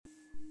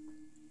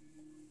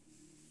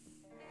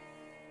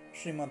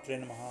Shree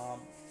namaha.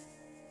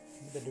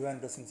 With the divine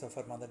blessings of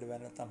our Mother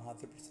Divine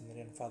Yantraatmika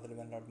and Father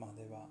Divine Lord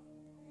Mahadeva.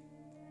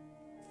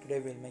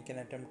 Today we'll make an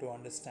attempt to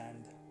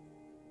understand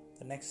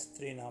the next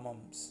three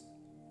namams.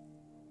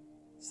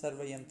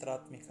 Sarva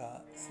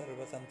Yantraatmika,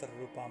 sarva tantra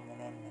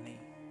manonmani.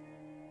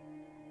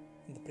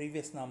 In the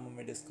previous namam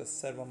we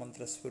discussed Sarva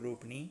Mantra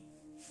Swarupni.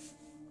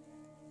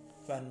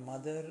 When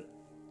Mother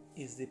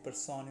is the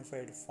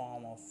personified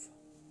form of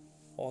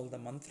all the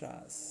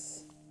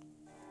mantras,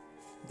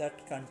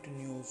 that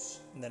continues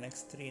in the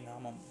next three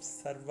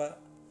namams. Sarva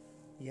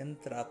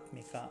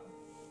Yantraatmika.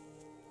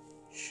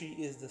 She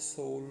is the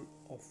soul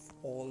of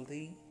all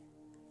the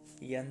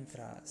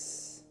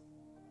yantras,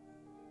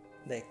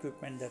 the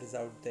equipment that is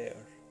out there.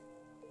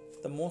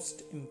 The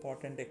most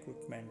important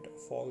equipment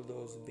of all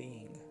those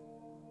being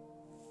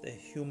the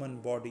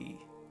human body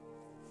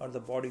or the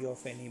body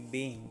of any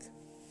being,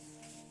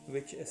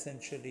 which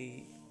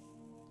essentially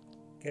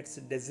gets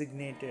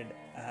designated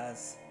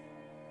as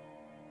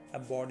a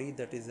body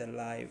that is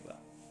alive.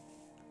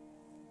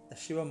 The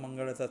Shiva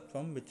Mangala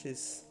Tattvam, which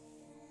is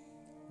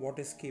what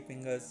is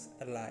keeping us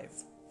alive.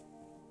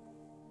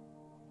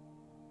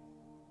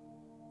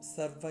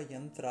 Sarva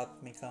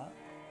Yantraatmika,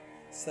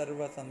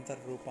 sarva tantra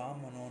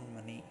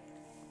manonmani.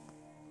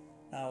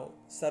 Now,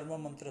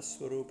 Sarva Mantra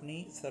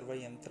Swarupni, Sarva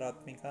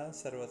Yantraatmika,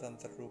 Sarva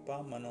Tantra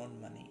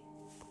manonmani.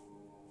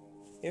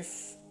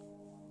 If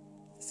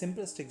the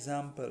simplest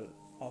example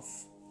of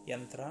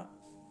yantra,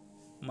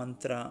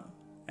 mantra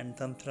and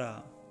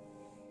tantra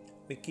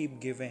we keep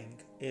giving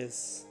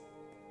is,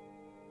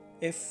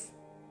 if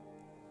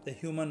the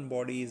human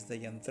body is the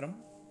yantram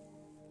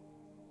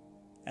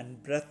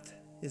and breath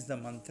is the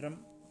mantram,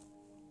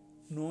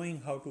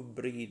 knowing how to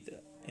breathe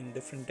in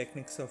different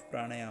techniques of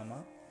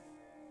pranayama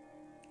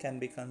can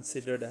be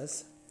considered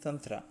as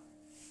tantra.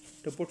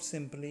 To put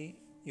simply,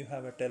 you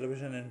have a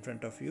television in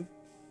front of you,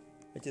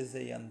 which is a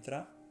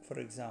yantra, for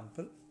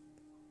example,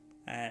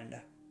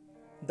 and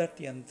that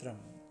yantram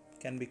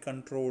can be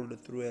controlled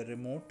through a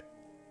remote.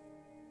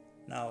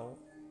 Now,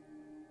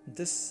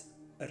 this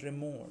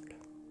remote,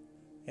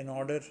 in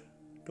order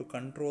to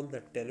control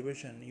the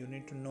television, you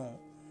need to know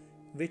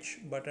which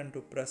button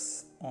to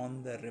press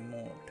on the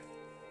remote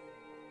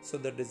so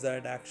the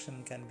desired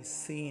action can be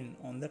seen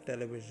on the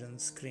television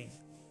screen.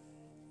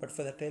 But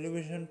for the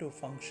television to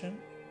function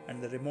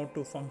and the remote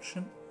to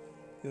function,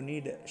 you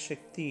need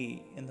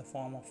Shakti in the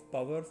form of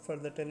power for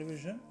the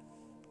television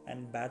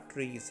and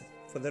batteries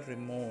for the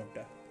remote,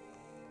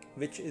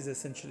 which is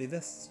essentially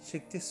the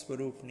Shakti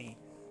Swarupni.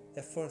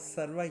 Therefore,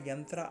 Sarva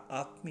Yantra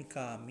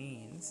Atmika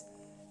means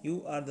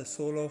you are the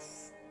soul of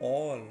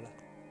all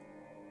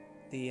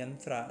the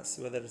yantras,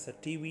 whether it's a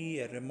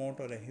TV, a remote,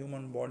 or a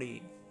human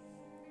body,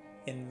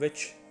 in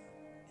which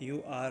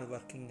you are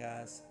working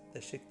as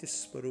the Shakti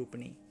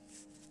Swarupni.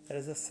 That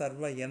is the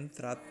Sarva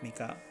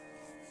Yantraatmika.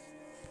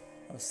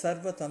 Now,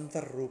 Sarva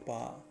Tantra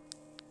Rupa,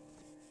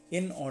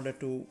 in order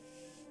to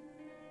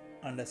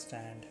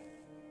understand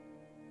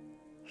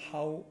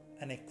how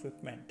an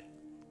equipment,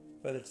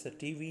 whether it's a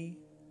TV,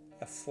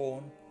 a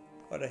phone,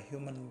 or a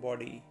human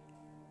body,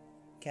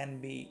 can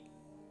be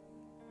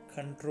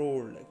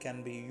controlled,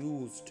 can be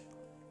used,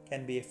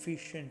 can be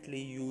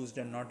efficiently used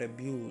and not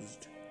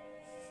abused,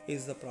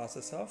 is the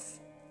process of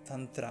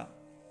Tantra.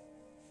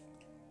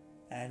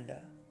 And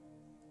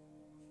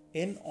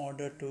in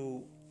order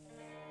to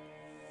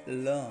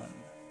learn,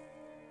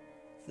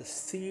 the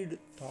seed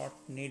thought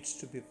needs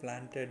to be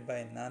planted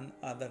by none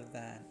other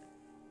than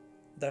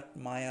that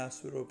Maya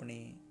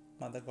Swarupani,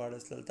 Mother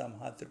Goddess Lalita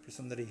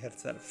Mahatripasundari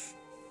herself.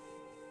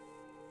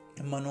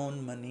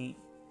 Manonmani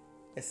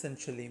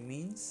essentially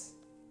means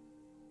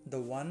the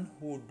one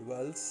who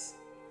dwells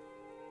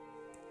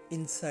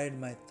inside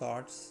my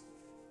thoughts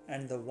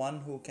and the one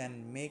who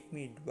can make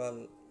me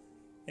dwell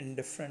in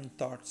different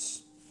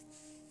thoughts.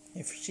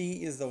 If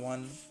she is the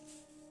one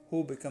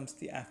who becomes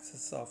the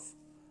axis of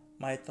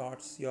my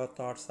thoughts, your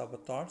thoughts, our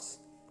thoughts,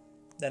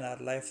 then our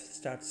life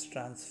starts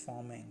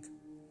transforming.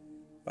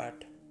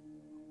 But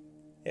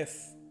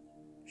if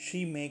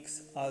she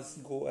makes us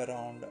go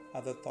around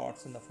other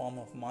thoughts in the form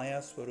of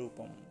Maya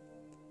Swarupam,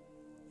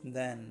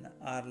 then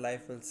our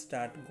life will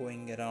start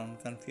going around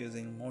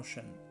confusing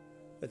motion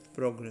with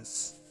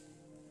progress.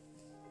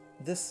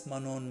 This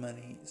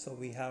manonmani, so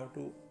we have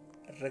to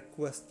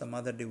request the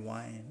Mother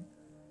Divine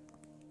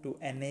to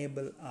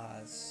enable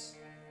us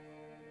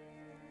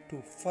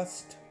to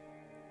first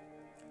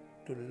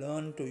to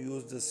learn to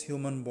use this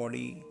human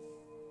body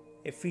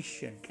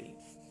efficiently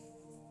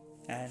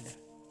and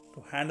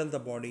to handle the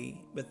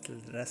body with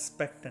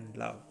respect and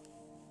love.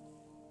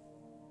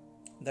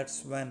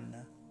 That's when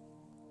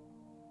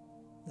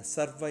the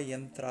Sarva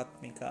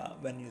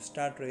Yantraatmika, when you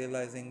start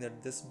realizing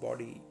that this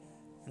body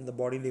and the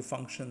bodily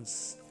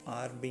functions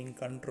are being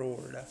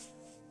controlled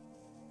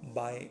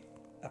by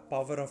a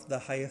power of the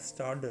highest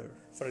order.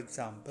 For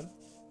example,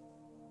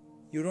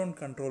 you don't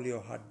control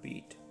your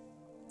heartbeat,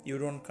 you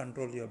don't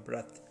control your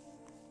breath,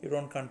 you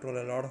don't control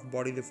a lot of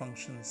bodily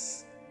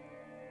functions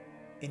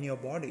in your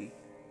body.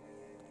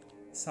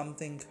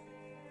 Something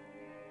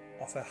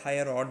of a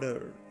higher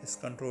order is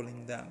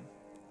controlling them.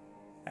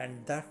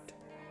 And that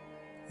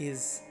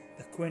is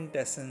the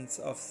quintessence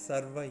of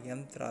sarva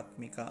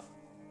Yantraatmika.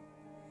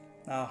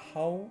 Now,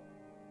 how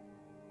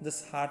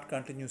this heart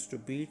continues to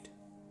beat,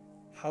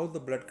 how the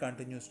blood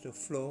continues to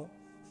flow,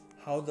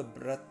 how the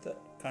breath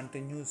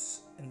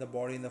continues in the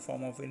body in the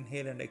form of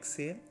inhale and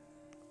exhale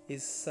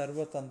is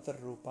sarva tantra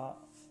rupa,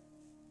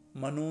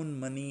 manon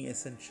mani,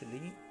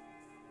 essentially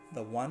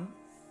the one.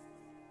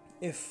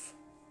 If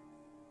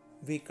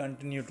we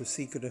continue to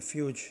seek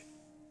refuge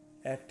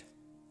at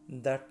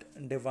that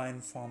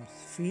divine form's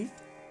feet,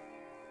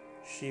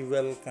 she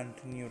will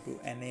continue to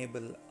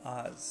enable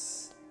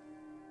us,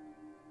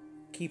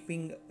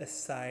 keeping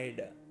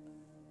aside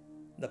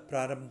the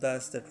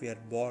prarabdhas that we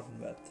are born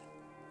with.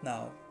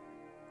 Now,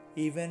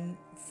 even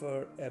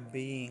for a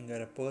being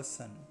or a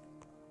person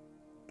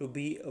to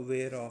be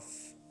aware of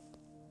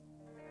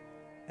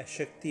a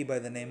Shakti by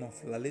the name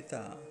of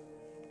Lalita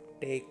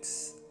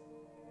takes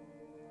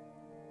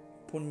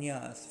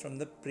punyas from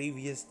the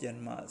previous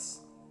janmas.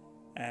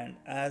 And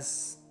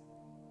as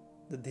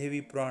the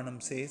Devi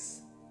Puranam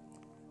says,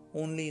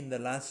 only in the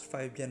last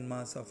 5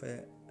 janmas of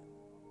a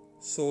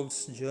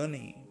soul's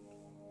journey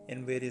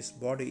in various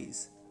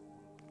bodies,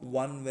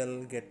 one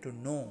will get to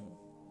know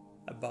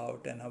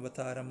about an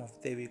avataram of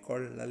Devi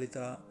called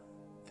Lalita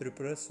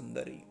Tripura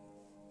Sundari,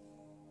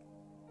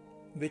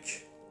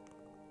 which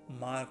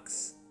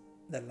marks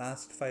the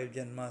last 5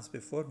 janmas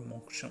before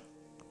moksha.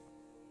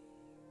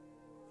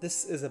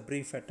 This is a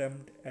brief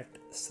attempt at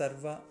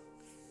sarva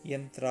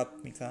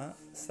Yantraatmika,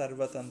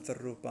 sarva tantra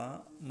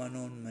rupa,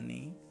 manon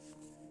mani,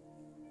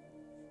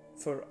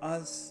 for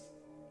us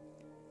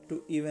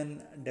to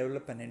even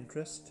develop an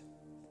interest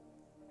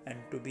and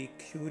to be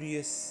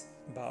curious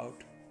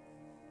about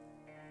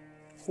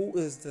who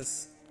is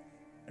this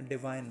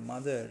divine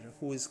mother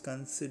who is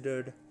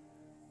considered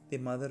the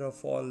mother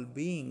of all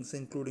beings,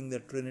 including the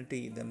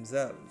Trinity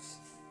themselves.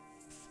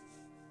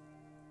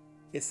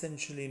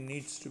 Essentially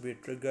needs to be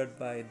triggered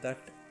by that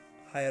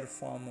higher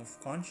form of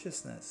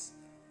consciousness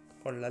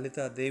called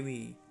Lalita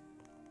Devi,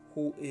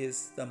 who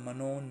is the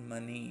Manon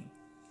Mani.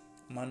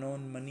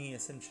 Manon Mani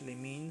essentially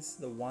means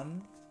the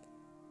one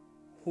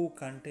who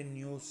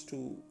continues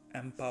to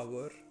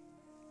empower,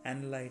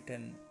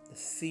 enlighten the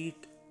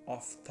seat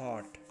of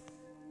thought,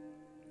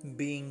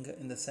 being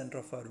in the center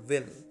of our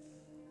will.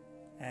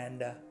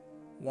 And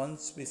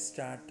once we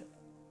start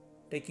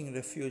taking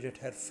refuge at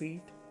her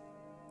feet,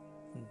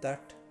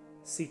 that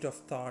seat of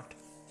thought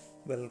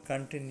will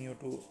continue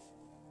to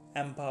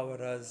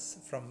empower us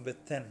from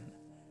within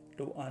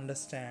to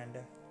understand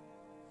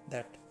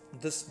that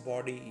this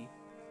body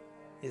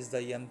is the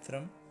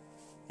yantram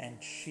and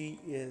she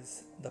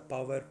is the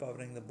power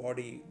powering the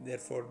body,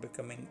 therefore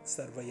becoming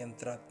sarva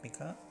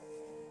yantraatmika.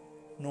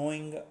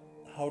 Knowing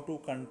how to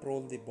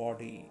control the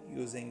body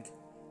using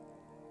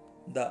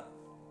the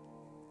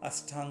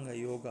Ashtanga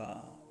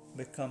Yoga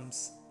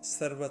becomes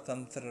sarva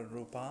tantra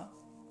rupa.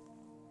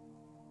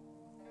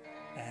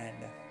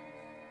 And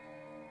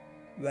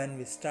when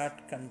we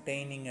start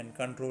containing and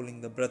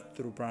controlling the breath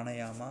through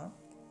pranayama,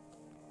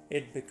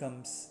 it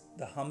becomes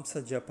the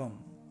Hamsa Japam,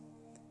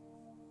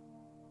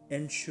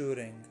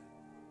 ensuring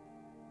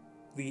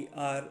we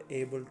are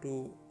able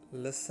to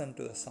listen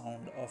to the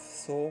sound of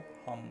So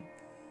Hum,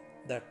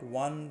 that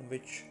one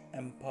which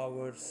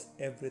empowers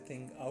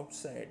everything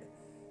outside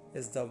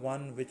is the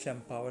one which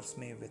empowers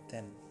me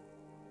within.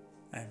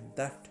 And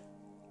that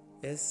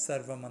is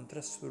Sarva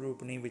Mantra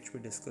Swarupani, which we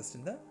discussed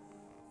in the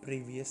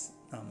previous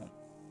namam.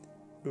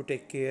 Do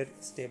take care,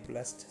 stay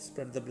blessed,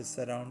 spread the bliss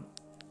around.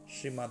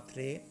 Shree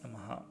maathrey,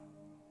 namaha.